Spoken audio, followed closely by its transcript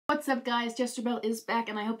What's up guys, Jester Bell is back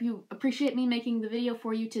and I hope you appreciate me making the video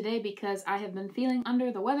for you today because I have been feeling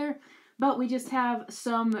under the weather, but we just have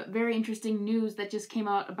some very interesting news that just came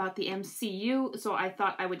out about the MCU, so I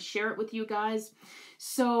thought I would share it with you guys.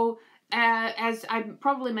 So, as I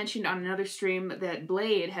probably mentioned on another stream, that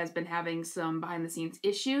Blade has been having some behind-the-scenes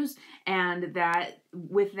issues, and that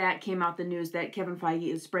with that came out the news that Kevin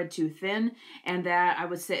Feige is spread too thin, and that I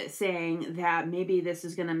was saying that maybe this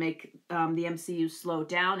is going to make the MCU slow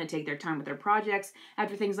down and take their time with their projects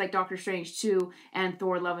after things like Doctor Strange 2 and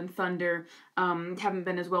Thor Love and Thunder haven't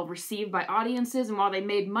been as well received by audiences, and while they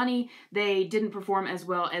made money, they didn't perform as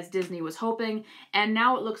well as Disney was hoping, and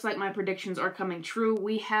now it looks like my predictions are coming true.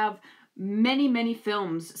 We have many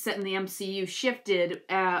films set in the MCU shifted,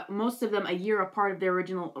 most of them a year apart of their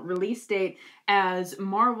original release date, as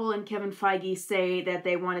Marvel and Kevin Feige say that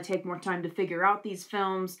they want to take more time to figure out these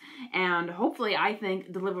films and hopefully, I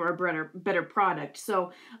think, deliver a better product.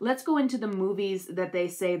 So let's go into the movies that they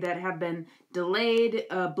say that have been delayed.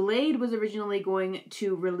 Blade was originally going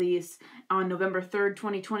to release on November 3rd,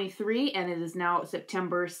 2023, and it is now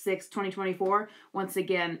September 6th, 2024. Once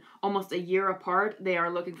again, almost a year apart. They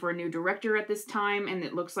are looking for a new director at this time, and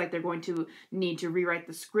it looks like they're going to need to rewrite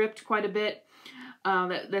the script quite a bit.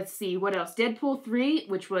 Let's see, what else? Deadpool 3,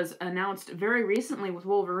 which was announced very recently with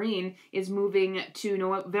Wolverine, is moving to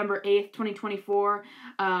November 8th, 2024,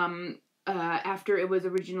 after it was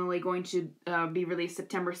originally going to be released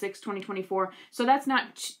September 6th, 2024. So that's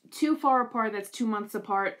not too far apart, that's 2 months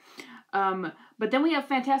apart. But then we have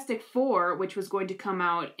Fantastic Four, which was going to come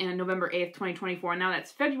out in November 8th, 2024. Now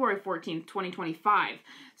that's February 14th, 2025.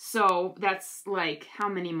 So that's like how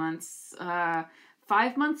many months?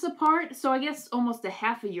 5 months apart, so I guess almost a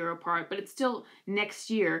half a year apart, but it's still next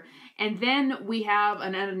year. And then we have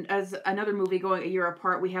another movie going a year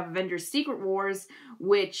apart. We have Avengers Secret Wars,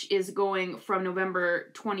 which is going from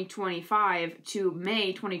November 2025 to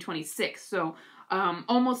May 2026. So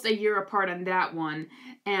almost a year apart on that one.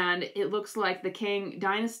 And it looks like the Kang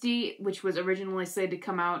Dynasty, which was originally slated to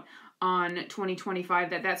come out on 2025,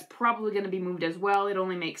 that's probably going to be moved as well. It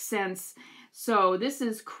only makes sense. So this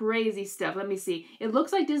is crazy stuff. Let me see. It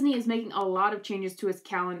looks like Disney is making a lot of changes to its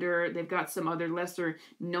calendar. They've got some other lesser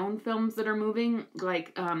known films that are moving,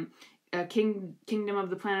 like Kingdom of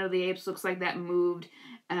the Planet of the Apes looks like that moved,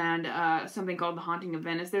 and something called The Haunting of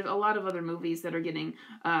Venice. There's a lot of other movies that are getting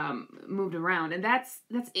moved around, and that's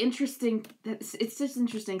interesting. It's just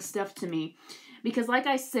interesting stuff to me. Because like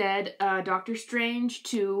I said, Doctor Strange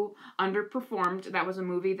 2 underperformed. That was a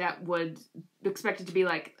movie that would expect it to be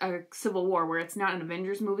like a Civil War, where it's not an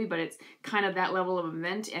Avengers movie, but it's kind of that level of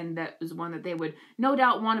event, and that is one that they would no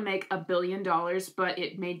doubt want to make $1 billion, but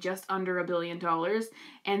it made just under $1 billion.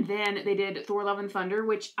 And then they did Thor Love and Thunder,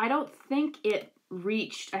 which I don't think it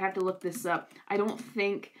reached, I have to look this up, I don't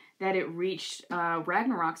think that it reached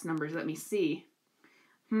Ragnarok's numbers. Let me see.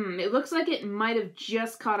 It looks like it might have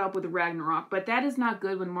just caught up with Ragnarok, but that is not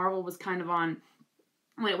good when Marvel was kind of on,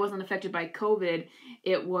 when it wasn't affected by COVID,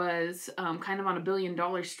 it was kind of on $1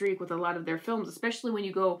 billion streak with a lot of their films, especially when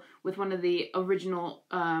you go with one of the original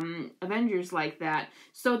Avengers like that.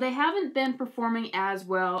 So they haven't been performing as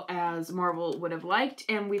well as Marvel would have liked,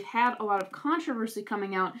 and we've had a lot of controversy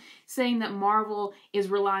coming out saying that Marvel is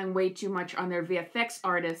relying way too much on their VFX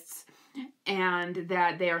artists, and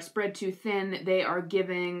that they are spread too thin. They are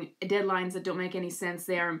giving deadlines that don't make any sense.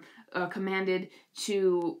 They are commanded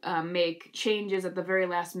to make changes at the very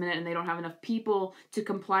last minute, and they don't have enough people to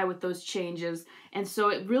comply with those changes. And so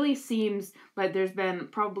it really seems like there's been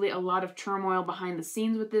probably a lot of turmoil behind the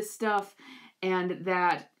scenes with this stuff, and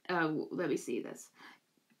that, let me see this.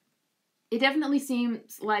 It definitely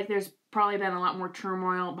seems like there's probably been a lot more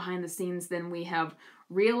turmoil behind the scenes than we have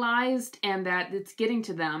realized, and that it's getting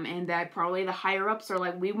to them, and that probably the higher-ups are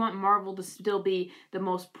like, we want Marvel to still be the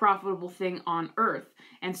most profitable thing on Earth,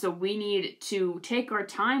 and so we need to take our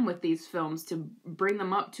time with these films to bring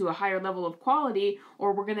them up to a higher level of quality,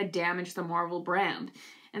 or we're going to damage the Marvel brand.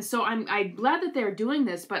 And so I'm glad that they're doing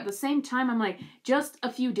this, but at the same time, I'm like, just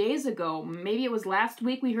a few days ago, maybe it was last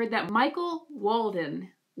week, we heard that Michael Walden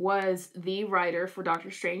was the writer for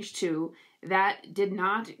Doctor Strange 2. That did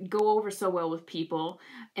not go over so well with people,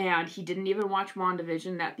 and he didn't even watch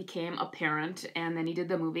WandaVision. That became apparent, and then he did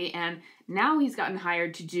the movie, and now he's gotten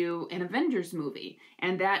hired to do an Avengers movie,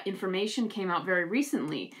 and that information came out very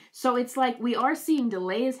recently. So it's like we are seeing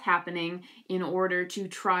delays happening in order to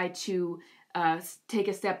try to take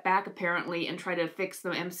a step back apparently and try to fix the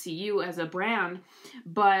MCU as a brand,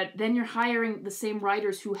 but then you're hiring the same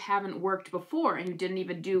writers who haven't worked before and who didn't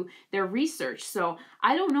even do their research. So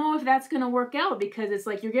I don't know if that's going to work out, because it's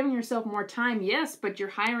like you're giving yourself more time, yes, but you're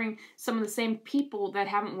hiring some of the same people that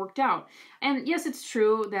haven't worked out. And yes, it's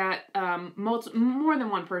true that more than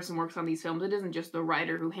one person works on these films. It isn't just the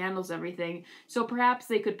writer who handles everything. So perhaps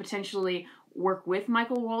they could potentially work with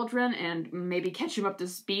Michael Waldron and maybe catch him up to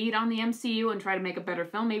speed on the MCU and try to make a better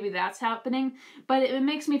film. Maybe that's happening. But it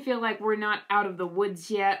makes me feel like we're not out of the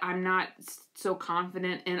woods yet. I'm not so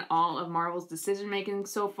confident in all of Marvel's decision-making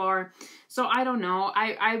so far. So I don't know.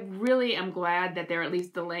 I really am glad that they're at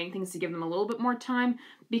least delaying things to give them a little bit more time,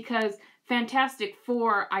 because Fantastic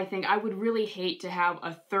Four, I think I would really hate to have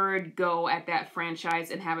a third go at that franchise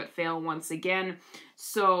and have it fail once again.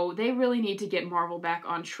 So they really need to get Marvel back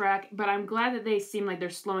on track, but I'm glad that they seem like they're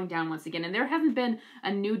slowing down once again. And there hasn't been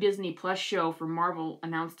a new Disney Plus show for Marvel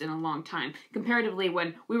announced in a long time, comparatively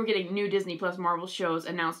when we were getting new Disney Plus Marvel shows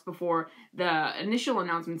announced before the initial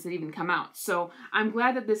announcements had even come out. So I'm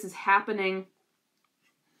glad that this is happening.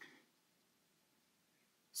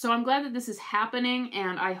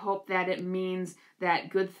 And I hope that it means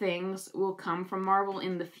that good things will come from Marvel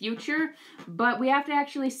in the future, but we have to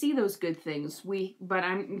actually see those good things. But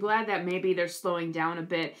I'm glad that maybe they're slowing down a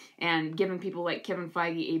bit and giving people like Kevin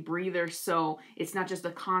Feige a breather, so it's not just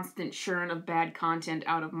a constant churn of bad content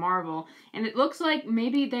out of Marvel. And it looks like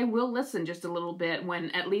maybe they will listen just a little bit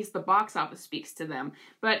when at least the box office speaks to them.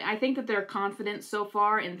 But I think that they're confident so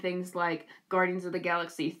far in things like Guardians of the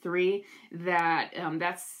Galaxy 3, that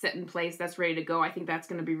that's set in place, that's ready to go. I think that's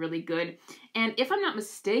going to be really good. And if I'm not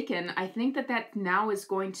mistaken, I think that now is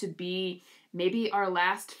going to be maybe our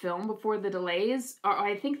last film before the delays. Or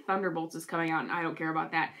I think Thunderbolts is coming out, and I don't care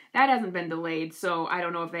about that. That hasn't been delayed, so I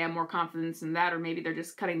don't know if they have more confidence in that, or maybe they're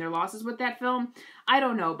just cutting their losses with that film. I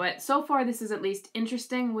don't know, but so far this is at least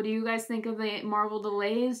interesting. What do you guys think of the Marvel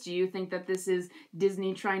delays? Do you think that this is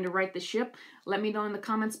Disney trying to right the ship? Let me know in the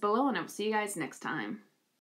comments below, and I will see you guys next time.